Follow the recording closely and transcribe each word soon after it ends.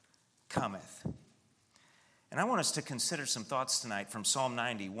cometh. And I want us to consider some thoughts tonight from Psalm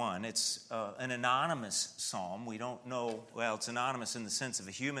 91. It's an anonymous psalm. We don't know, well, it's anonymous in the sense of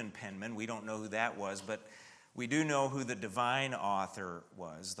a human penman. We don't know who that was, but we do know who the divine author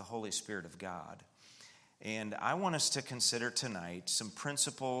was, the Holy Spirit of God. And I want us to consider tonight some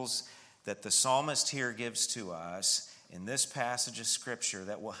principles that the psalmist here gives to us in this passage of Scripture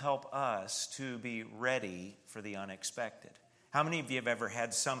that will help us to be ready for the unexpected. How many of you have ever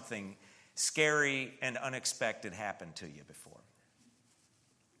had something scary and unexpected happen to you before?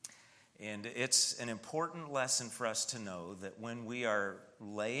 And it's an important lesson for us to know that when we are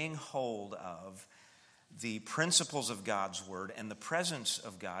laying hold of the principles of God's Word and the presence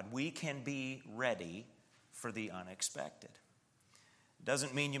of God, we can be ready for the unexpected.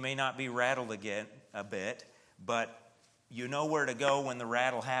 Doesn't mean you may not be rattled again a bit, but you know where to go when the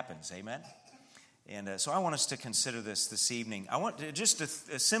rattle happens. Amen? And so I want us to consider this evening. I want just a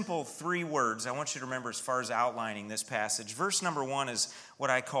simple 3 words I want you to remember as far as outlining this passage. Verse number 1 is what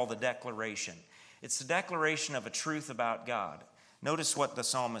I call the declaration. It's the declaration of a truth about God. Notice what the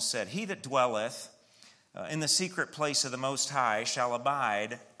psalmist said. He that dwelleth in the secret place of the Most High shall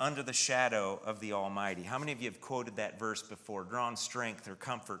abide under the shadow of the Almighty. How many of you have quoted that verse before, drawn strength or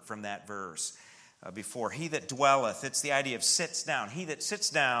comfort from that verse before? He that dwelleth, it's the idea of sits down. He that sits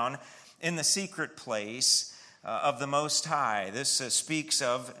down in the secret place of the Most High. This speaks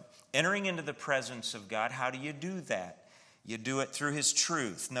of entering into the presence of God. How do you do that? You do it through His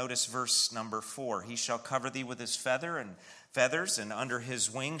truth. Notice verse number 4. He shall cover thee with His feathers, and under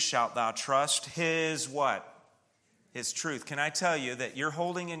His wings shalt thou trust. His what? His truth. Can I tell you that you're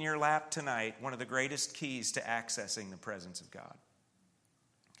holding in your lap tonight one of the greatest keys to accessing the presence of God?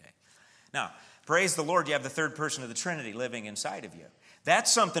 Okay. Now, praise the Lord, you have the third person of the Trinity living inside of you.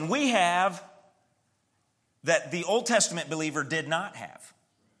 That's something we have that the Old Testament believer did not have.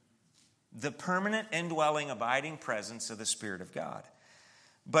 The permanent, indwelling, abiding presence of the Spirit of God.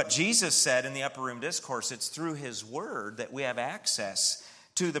 But Jesus said in the Upper Room Discourse, it's through His Word that we have access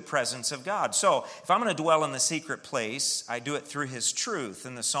to the presence of God. So, if I'm going to dwell in the secret place, I do it through His truth.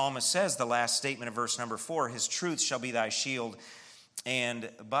 And the psalmist says, the last statement of verse number 4, His truth shall be thy shield and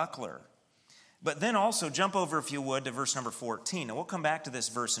buckler. But then also, jump over, if you would, to verse number 14. And we'll come back to this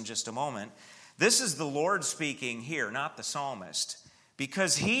verse in just a moment. This is the Lord speaking here, not the psalmist.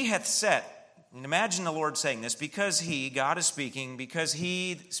 Because He hath set, and imagine the Lord saying this, because He, God is speaking, because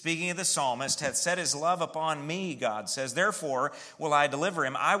He, speaking of the psalmist, hath set His love upon me, God says, therefore will I deliver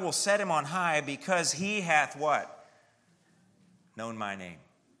him. I will set him on high because He hath what? Known my name.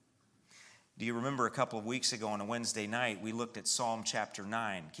 Do you remember a couple of weeks ago on a Wednesday night, we looked at Psalm chapter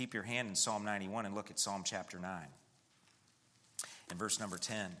 9. Keep your hand in Psalm 91 and look at Psalm chapter 9. And verse number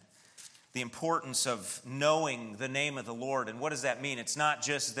 10. The importance of knowing the name of the Lord. And what does that mean? It's not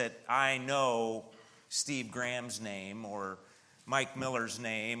just that I know Steve Graham's name or Mike Miller's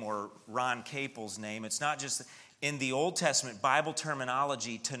name or Ron Capel's name. It's not just, in the Old Testament Bible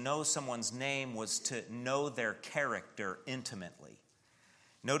terminology, to know someone's name was to know their character intimately.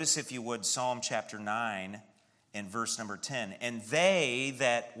 Notice, if you would, Psalm chapter 9 and verse number 10. And they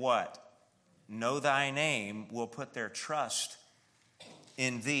that what? Know thy name will put their trust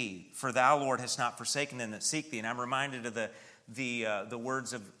in thee. For thou, Lord, hast not forsaken them that seek thee. And I'm reminded of the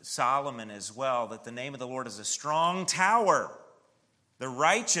words of Solomon as well, that the name of the Lord is a strong tower. The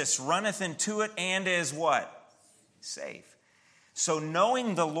righteous runneth into it and is what? Safe. So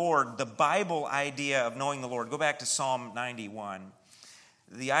knowing the Lord, the Bible idea of knowing the Lord, go back to Psalm 91.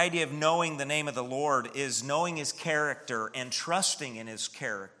 The idea of knowing the name of the Lord is knowing His character and trusting in His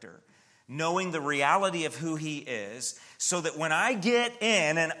character. Knowing the reality of who He is, so that when I get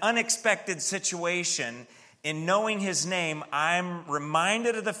in an unexpected situation, in knowing His name, I'm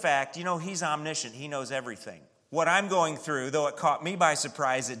reminded of the fact, He's omniscient. He knows everything. What I'm going through, though it caught me by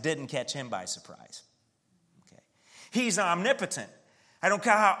surprise, it didn't catch Him by surprise. Okay. He's omnipotent. I don't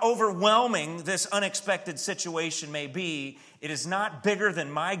care how overwhelming this unexpected situation may be, it is not bigger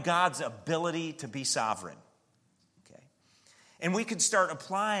than my God's ability to be sovereign. Okay? And we could start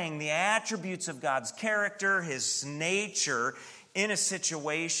applying the attributes of God's character, His nature, in a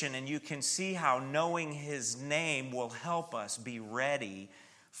situation, and you can see how knowing His name will help us be ready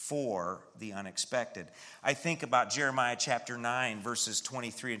for the unexpected. I think about Jeremiah chapter 9, verses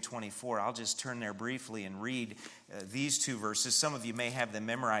 23 and 24. I'll just turn there briefly and read these two verses. Some of you may have them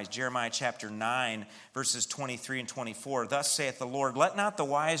memorized. Jeremiah chapter 9, verses 23 and 24. Thus saith the Lord, let not the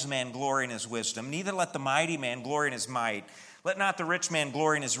wise man glory in his wisdom, neither let the mighty man glory in his might. Let not the rich man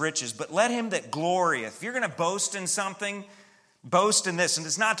glory in his riches, but let him that glorieth. If you're going to boast in something, boast in this. And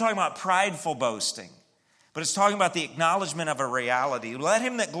it's not talking about prideful boasting, But it's talking about the acknowledgement of a reality. Let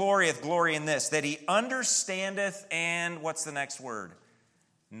him that glorieth glory in this, that he understandeth and, what's the next word?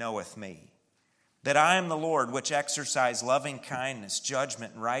 Knoweth me. That I am the Lord, which exercise loving kindness,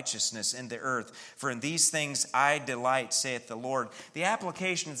 judgment, and righteousness in the earth. For in these things I delight, saith the Lord. The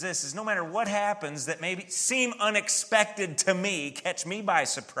application is this, is no matter what happens that maybe seem unexpected to me, catch me by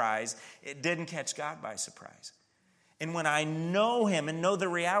surprise, it didn't catch God by surprise. And when I know him and know the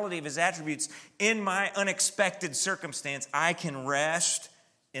reality of his attributes in my unexpected circumstance, I can rest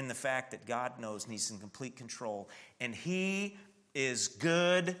in the fact that God knows and he's in complete control. And he is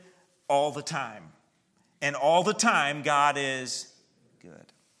good all the time. And all the time, God is good.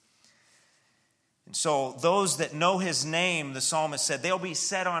 And so those that know his name, the psalmist said, they'll be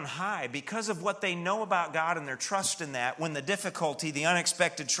set on high because of what they know about God and their trust in that. When the difficulty, the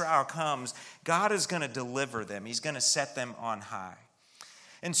unexpected trial comes, God is going to deliver them. He's going to set them on high.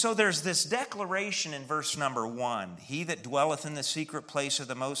 And so there's this declaration in verse number 1. He that dwelleth in the secret place of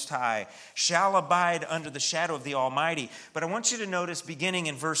the Most High shall abide under the shadow of the Almighty. But I want you to notice, beginning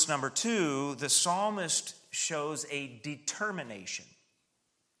in verse number 2, the psalmist shows a determination.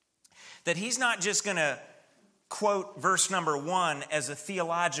 That he's not just going to quote verse number 1 as a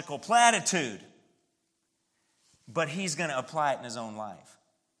theological platitude, but he's going to apply it in his own life.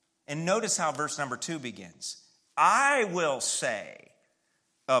 And notice how verse number 2 begins. I will say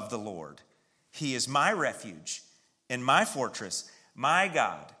of the Lord, he is my refuge and my fortress, my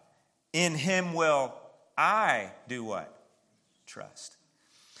God. In him will I do what? Trust.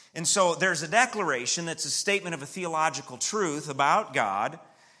 And so there's a declaration that's a statement of a theological truth about God.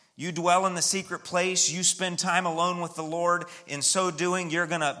 You dwell in the secret place. You spend time alone with the Lord. In so doing, you're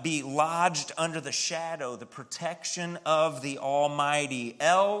going to be lodged under the shadow, the protection of the Almighty.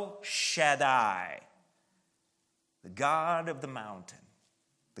 El Shaddai, the God of the mountain.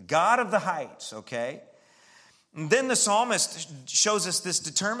 The God of the heights, okay? And then the psalmist shows us this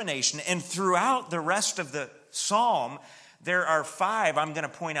determination. And throughout the rest of the psalm, there are 5, I'm going to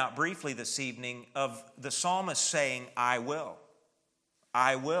point out briefly this evening, of the psalmist saying, I will.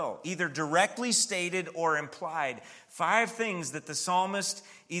 I will. Either directly stated or implied. 5 things that the psalmist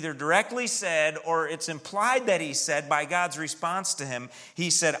either directly said or it's implied that he said by God's response to him. He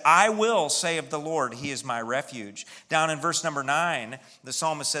said, I will say of the Lord, he is my refuge. Down in verse number 9, the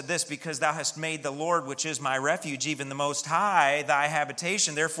psalmist said this, because thou hast made the Lord, which is my refuge, even the Most High, thy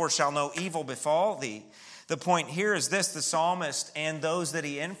habitation, therefore shall no evil befall thee. The point here is this, the psalmist and those that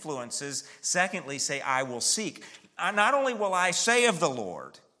he influences, secondly, say, I will seek. Not only will I say of the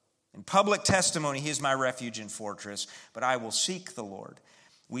Lord, in public testimony, he is my refuge and fortress, but I will seek the Lord.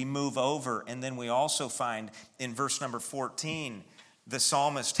 We move over, and then we also find in verse number 14, the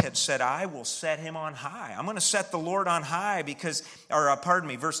psalmist had said, I will set him on high. I'm going to set the Lord on high because,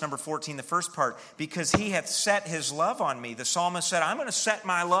 verse number 14, the first part, because he hath set his love on me. The psalmist said, I'm going to set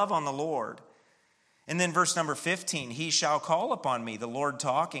my love on the Lord. And then verse number 15, he shall call upon me, the Lord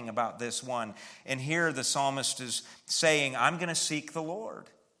talking about this one. And here the psalmist is saying, I'm going to seek the Lord.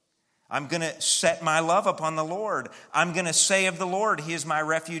 I'm going to set my love upon the Lord. I'm going to say of the Lord, he is my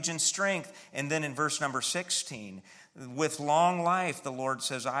refuge and strength. And then in verse number 16, with long life, the Lord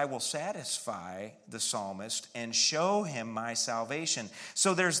says, I will satisfy the psalmist and show him my salvation.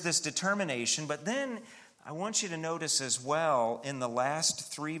 So there's this determination, but then I want you to notice as well, in the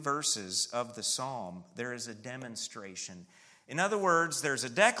last 3 verses of the psalm, there is a demonstration. In other words, there's a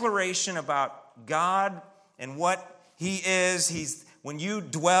declaration about God and what he is. When you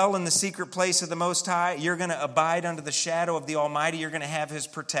dwell in the secret place of the Most High, you're going to abide under the shadow of the Almighty. You're going to have his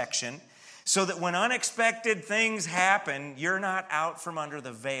protection. So that when unexpected things happen, you're not out from under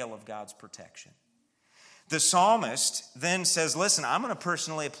the veil of God's protection. The psalmist then says, listen, I'm going to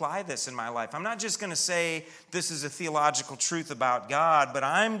personally apply this in my life. I'm not just going to say this is a theological truth about God, but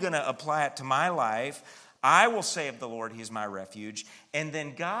I'm going to apply it to my life. I will say of the Lord, he is my refuge. And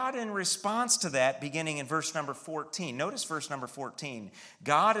then God, in response to that, beginning in verse number 14, notice verse number 14,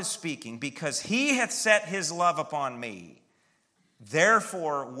 God is speaking, because he hath set his love upon me,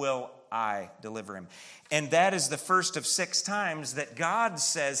 therefore will I deliver him. And that is the first of 6 times that God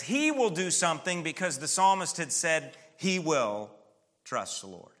says he will do something because the psalmist had said he will trust the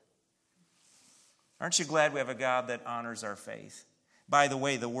Lord. Aren't you glad we have a God that honors our faith? By the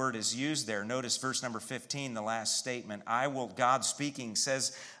way, the word is used there. Notice verse number 15, the last statement. God speaking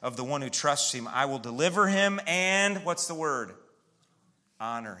says of the one who trusts him, I will deliver him and, what's the word?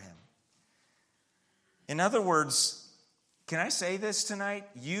 Honor him. In other words, can I say this tonight?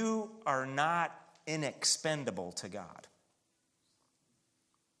 You are not inexpendable to God.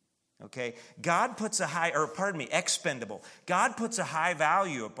 Okay? God puts expendable. God puts a high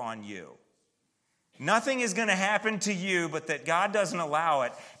value upon you. Nothing is going to happen to you but that God doesn't allow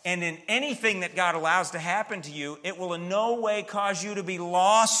it. And in anything that God allows to happen to you, it will in no way cause you to be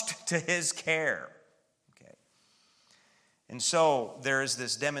lost to his care. Okay. And so there is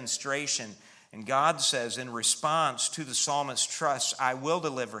this demonstration. And God says in response to the psalmist's trust, I will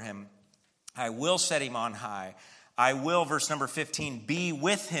deliver him. I will set him on high. I will, verse number 15, be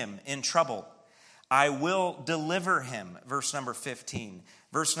with him in trouble. I will deliver him, verse number 15.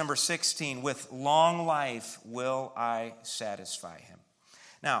 Verse number 16, with long life will I satisfy him.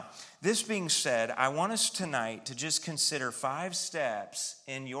 Now, this being said, I want us tonight to just consider 5 steps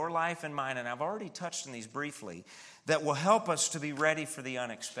in your life and mine, and I've already touched on these briefly, that will help us to be ready for the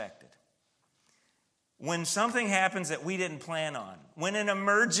unexpected. When something happens that we didn't plan on, when an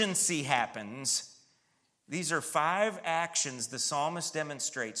emergency happens, these are 5 actions the psalmist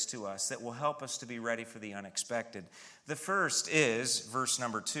demonstrates to us that will help us to be ready for the unexpected. The first is, verse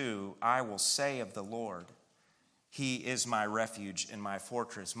number 2, I will say of the Lord, he is my refuge and my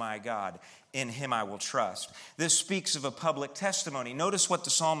fortress, my God. In him I will trust. This speaks of a public testimony. Notice what the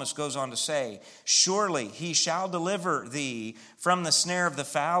psalmist goes on to say. Surely he shall deliver thee from the snare of the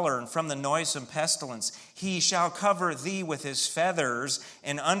fowler and from the noisome pestilence. He shall cover thee with his feathers,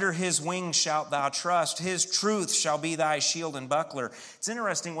 and under his wings shalt thou trust. His truth shall be thy shield and buckler. It's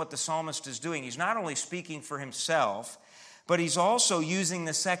interesting what the psalmist is doing. He's not only speaking for himself, but he's also using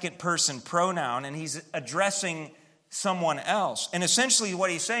the second person pronoun, and he's addressing someone else. And essentially what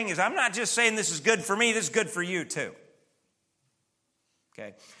he's saying is, I'm not just saying this is good for me, this is good for you too.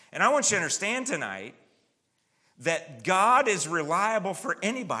 Okay? And I want you to understand tonight that God is reliable for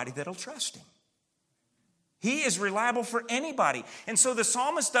anybody that'll trust him. He is reliable for anybody. And so the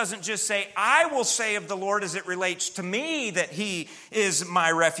psalmist doesn't just say, I will say of the Lord as it relates to me that he is my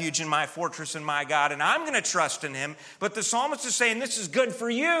refuge and my fortress and my God, and I'm going to trust in him. But the psalmist is saying, this is good for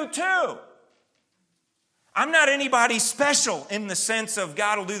you too. I'm not anybody special in the sense of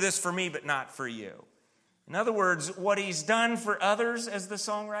God will do this for me, but not for you. In other words, what he's done for others, as the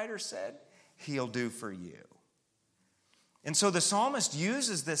songwriter said, he'll do for you. And so the psalmist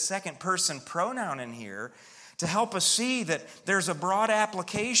uses this second person pronoun in here to help us see that there's a broad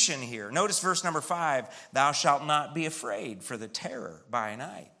application here. Notice verse number 5, thou shalt not be afraid for the terror by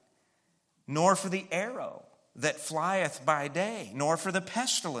night, nor for the arrow that flieth by day, nor for the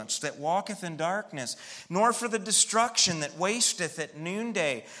pestilence that walketh in darkness, nor for the destruction that wasteth at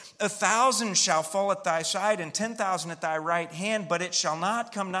noonday. 1,000 shall fall at thy side, and 10,000 at thy right hand, but it shall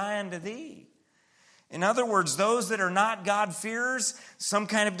not come nigh unto thee. In other words, those that are not God-fearers, some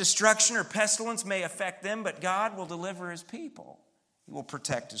kind of destruction or pestilence may affect them, but God will deliver his people. He will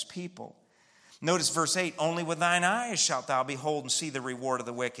protect his people. Notice verse 8, only with thine eyes shalt thou behold and see the reward of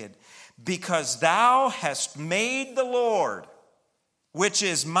the wicked, because thou hast made the Lord, which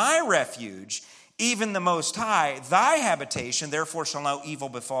is my refuge, even the Most High, thy habitation, therefore shall no evil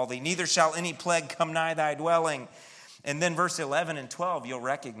befall thee, neither shall any plague come nigh thy dwelling. And then verse 11 and 12, you'll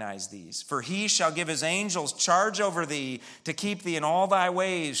recognize these. For he shall give his angels charge over thee to keep thee in all thy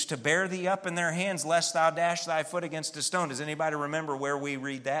ways, to bear thee up in their hands, lest thou dash thy foot against a stone. Does anybody remember where we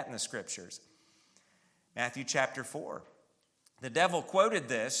read that in the scriptures? Matthew chapter 4. The devil quoted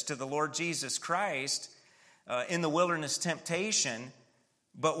this to the Lord Jesus Christ in the wilderness temptation.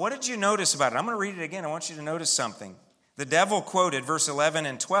 But what did you notice about it? I'm going to read it again. I want you to notice something. The devil quoted verse 11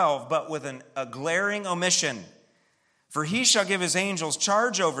 and 12, but with a glaring omission. For he shall give his angels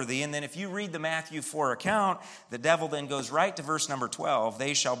charge over thee. And then if you read the Matthew 4 account, the devil then goes right to verse number 12.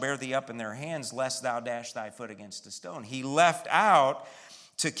 They shall bear thee up in their hands, lest thou dash thy foot against a stone. He left out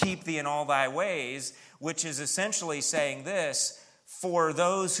to keep thee in all thy ways, which is essentially saying this, for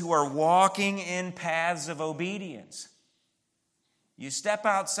those who are walking in paths of obedience. You step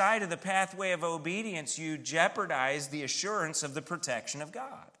outside of the pathway of obedience, you jeopardize the assurance of the protection of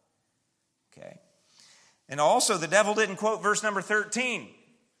God. Okay? And also, the devil didn't quote verse number 13.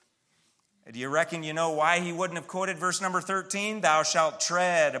 Do you reckon you know why he wouldn't have quoted verse number 13? Thou shalt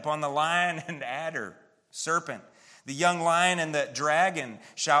tread upon the lion and adder, serpent. The young lion and the dragon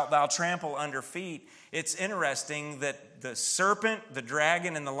shalt thou trample under feet. It's interesting that the serpent, the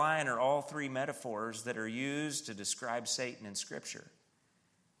dragon, and the lion are all 3 metaphors that are used to describe Satan in Scripture.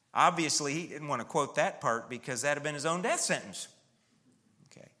 Obviously, he didn't want to quote that part because that would have been his own death sentence.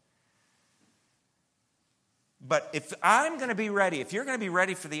 Okay. But if I'm going to be ready, if you're going to be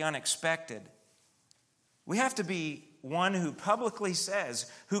ready for the unexpected, we have to be one who publicly says,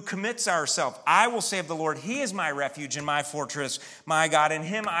 who commits ourselves, I will say of the Lord, he is my refuge and my fortress, my God, in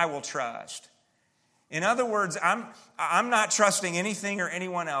him I will trust. In other words, I'm not trusting anything or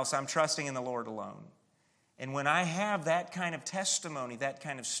anyone else. I'm trusting in the Lord alone. And when I have that kind of testimony, that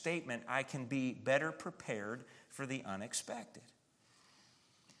kind of statement, I can be better prepared for the unexpected.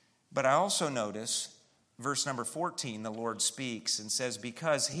 But I also notice verse number 14, the Lord speaks and says,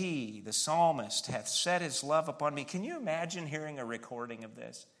 because he, the psalmist, hath set his love upon me. Can you imagine hearing a recording of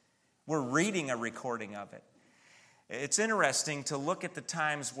this? We're reading a recording of it. It's interesting to look at the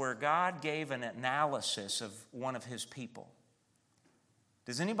times where God gave an analysis of one of his people.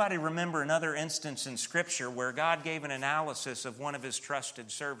 Does anybody remember another instance in Scripture where God gave an analysis of one of his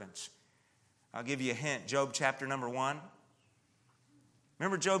trusted servants? I'll give you a hint. Job chapter number 1.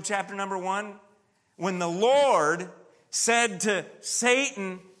 Remember Job chapter number 1? When the Lord said to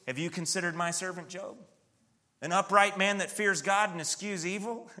Satan, have you considered my servant Job? An upright man that fears God and eschews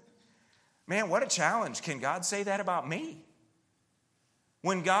evil? Man, what a challenge. Can God say that about me?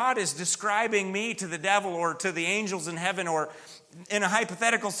 When God is describing me to the devil or to the angels in heaven or in a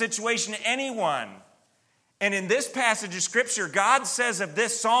hypothetical situation, anyone. And in this passage of Scripture, God says of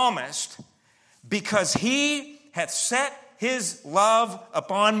this psalmist, because he hath set his love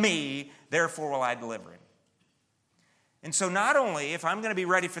upon me, therefore will I deliver him. And so not only, if I'm going to be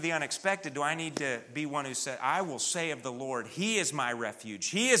ready for the unexpected, do I need to be one who said, I will say of the Lord, he is my refuge,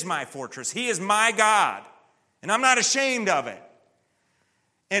 he is my fortress, he is my God, and I'm not ashamed of it.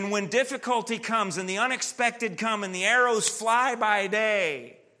 And when difficulty comes and the unexpected come and the arrows fly by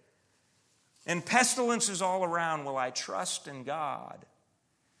day and pestilences all around, will I trust in God?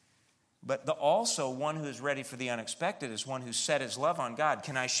 But also one who is ready for the unexpected is one who set his love on God.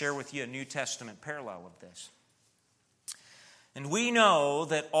 Can I share with you a New Testament parallel of this? And we know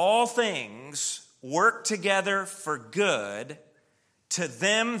that all things work together for good to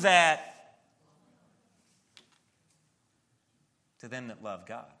them that love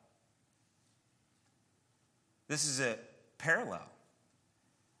God. This is a parallel.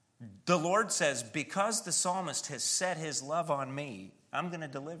 The Lord says, because the psalmist has set his love on me, I'm going to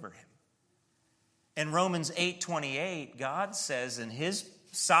deliver him. In Romans 8:28, God says in his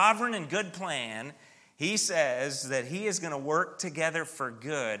sovereign and good plan, he says that he is going to work together for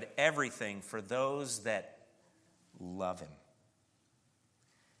good, everything for those that love him.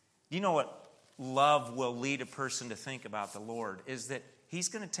 You know what love will lead a person to think about the Lord is that he's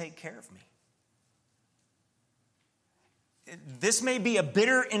going to take care of me. This may be a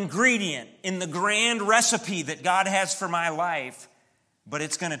bitter ingredient in the grand recipe that God has for my life, but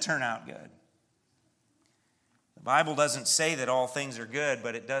it's going to turn out good. The Bible doesn't say that all things are good,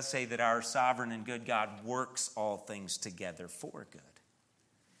 but it does say that our sovereign and good God works all things together for good.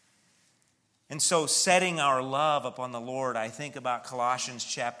 And so setting our love upon the Lord, I think about Colossians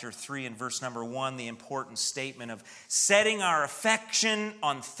chapter 3 and verse number 1, the important statement of setting our affection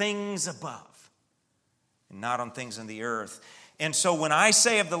on things above and not on things in the earth. And so when I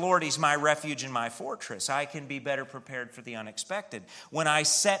say of the Lord, he's my refuge and my fortress, I can be better prepared for the unexpected. When I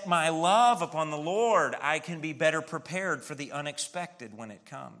set my love upon the Lord, I can be better prepared for the unexpected when it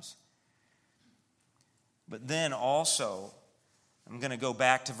comes. But then also, I'm going to go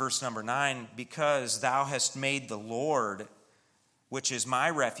back to verse number 9. Because thou hast made the Lord, which is my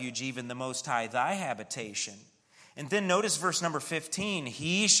refuge, even the Most High, thy habitation. And then notice verse number 15.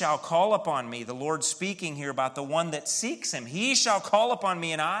 He shall call upon me. The Lord speaking here about the one that seeks him. He shall call upon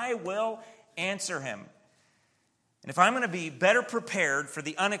me, and I will answer him. And if I'm going to be better prepared for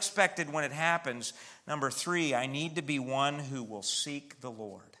the unexpected when it happens, number 3, I need to be one who will seek the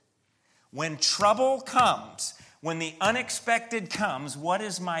Lord. When trouble comes, when the unexpected comes, what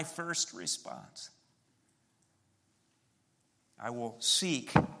is my first response? I will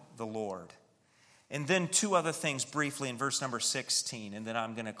seek the Lord. And then 2 other things briefly in verse number 16, and then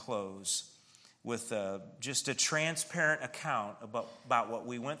I'm going to close with just a transparent account about what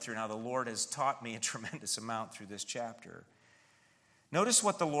we went through. Now, the Lord has taught me a tremendous amount through this chapter. Notice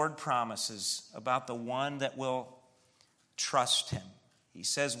what the Lord promises about the one that will trust him. He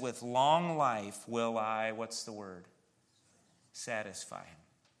says, with long life will I, what's the word? Satisfy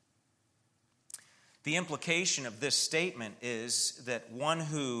him. The implication of this statement is that one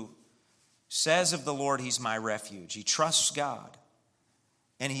who says of the Lord, he's my refuge. He trusts God.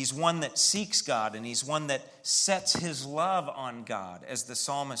 And he's one that seeks God. And he's one that sets his love on God, as the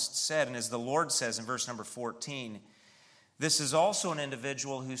psalmist said. And as the Lord says in verse number 14, this is also an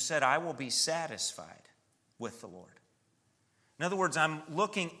individual who said, I will be satisfied with the Lord. In other words, I'm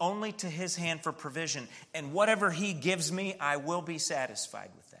looking only to his hand for provision. And whatever he gives me, I will be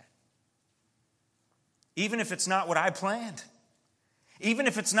satisfied with that. Even if it's not what I planned. Even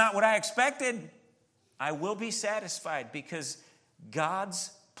if it's not what I expected, I will be satisfied because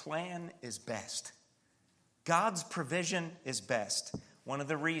God's plan is best. God's provision is best. one of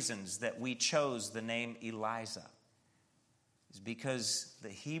the reasons that we chose the name Eliza is because the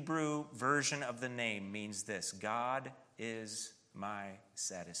Hebrew version of the name means this: God is my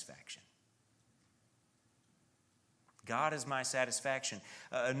satisfaction. God is my satisfaction.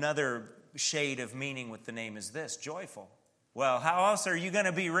 Another shade of meaning with the name is this: joyful. Well, how else are you going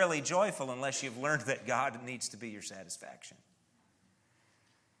to be really joyful unless you've learned that God needs to be your satisfaction?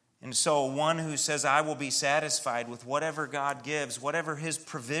 And so one who says, I will be satisfied with whatever God gives, whatever his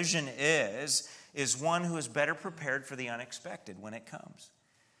provision is one who is better prepared for the unexpected when it comes.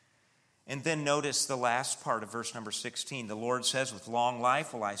 And then notice the last part of verse number 16. The Lord says, with long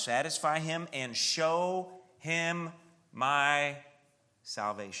life will I satisfy him and show him my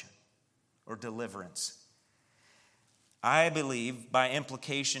salvation or deliverance. I believe by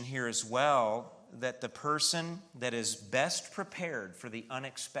implication here as well that the person that is best prepared for the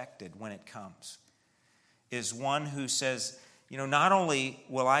unexpected when it comes is one who says, not only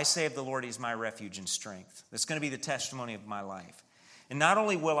will I say of the Lord, he's my refuge and strength. That's going to be the testimony of my life. And not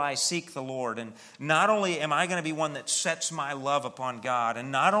only will I seek the Lord, and not only am I going to be one that sets my love upon God,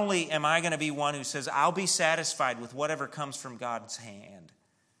 and not only am I going to be one who says, I'll be satisfied with whatever comes from God's hand,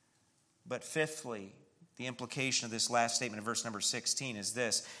 but fifthly, the implication of this last statement in verse number 16 is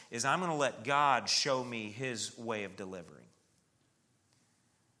this, is I'm going to let God show me his way of delivering.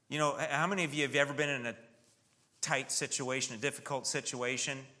 How many of you have ever been in a tight situation, a difficult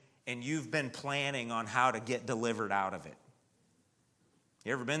situation, and you've been planning on how to get delivered out of it?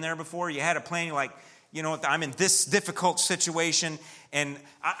 You ever been there before? You had a plan, you're like, I'm in this difficult situation, and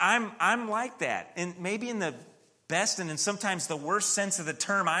I'm like that. And maybe in the best and in sometimes the worst sense of the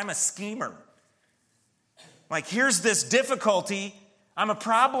term, I'm a schemer. Like, here's this difficulty. I'm a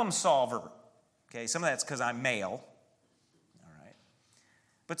problem solver. Okay, some of that's because I'm male. All right.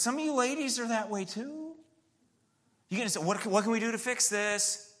 But some of you ladies are that way too. You're going to say, what can we do to fix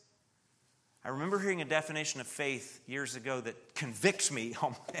this? I remember hearing a definition of faith years ago that convicts me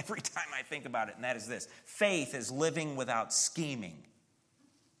every time I think about it, and that is this: faith is living without scheming.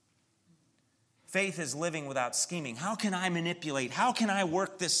 Faith is living without scheming. How can I manipulate? How can I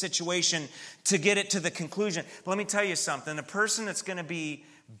work this situation to get it to the conclusion? But let me tell you something. The person that's going to be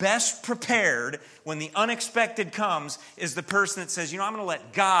best prepared when the unexpected comes is the person that says, I'm going to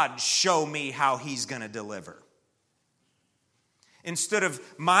let God show me how he's going to deliver. Instead of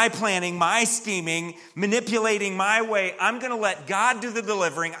my planning, my scheming, manipulating my way, I'm going to let God do the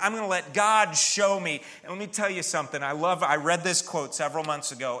delivering. I'm going to let God show me. And let me tell you something. I read this quote several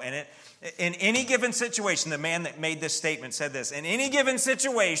months ago, and in any given situation, the man that made this statement said this: in any given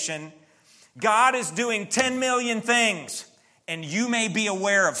situation, God is doing 10 million things, and you may be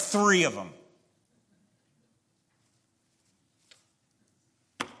aware of 3 of them.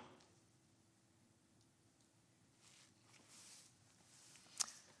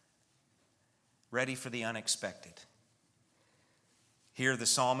 Ready for the unexpected. Here, the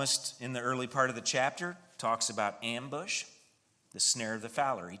psalmist, in the early part of the chapter, talks about ambush, the snare of the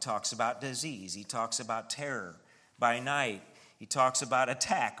fowler. He talks about disease. He talks about terror by night. He talks about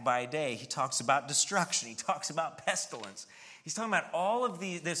attack by day. He talks about destruction. He talks about pestilence. He's talking about all of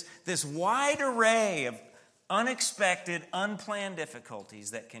this wide array of unexpected, unplanned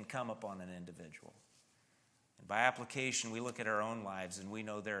difficulties that can come upon an individual. And by application, we look at our own lives and we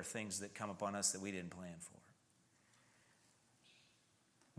know there are things that come upon us that we didn't plan for.